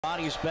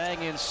Bodies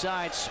bang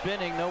inside,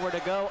 spinning, nowhere to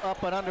go,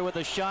 up and under with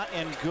a shot,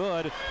 and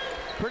good.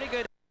 Pretty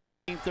good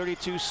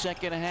 32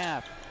 second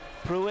half.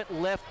 Pruitt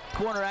left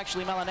corner,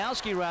 actually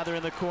Malinowski rather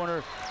in the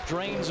corner,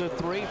 drains a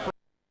three for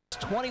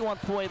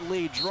 21-point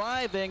lead.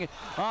 Driving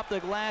off the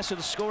glass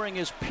and scoring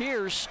is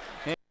Pierce.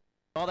 And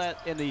all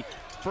that in the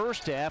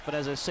first half, but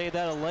as I say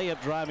that, a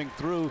layup driving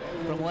through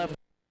from left.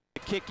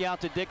 Kick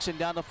out to Dixon,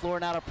 down the floor,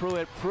 now to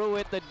Pruitt.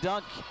 Pruitt the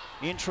dunk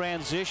in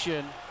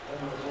transition.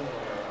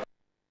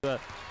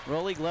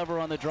 Rolly Glover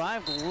on the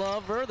drive.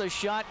 Glover, the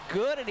shot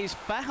good, and he's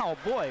fouled.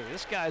 Boy,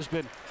 this guy's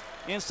been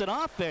instant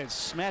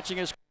offense, matching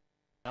his.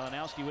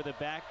 Malinowski with it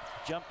back,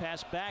 jump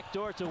pass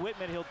backdoor to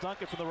Whitman. He'll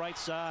dunk it from the right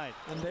side.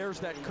 And there's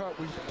that cut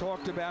we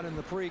talked about in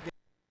the pregame.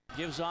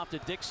 Gives off to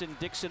Dixon.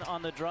 Dixon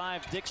on the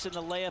drive. Dixon,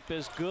 the layup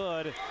is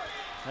good.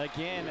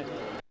 Again,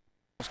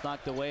 almost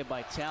knocked away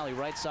by Talley.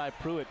 Right side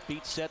Pruitt,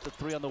 feet set. The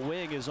three on the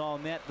wing is all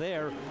net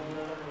there.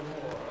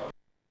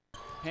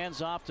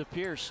 Hands off to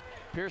Pierce.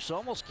 Pierce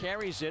almost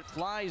carries it,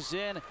 flies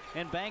in,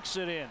 and banks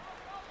it in.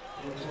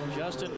 Justin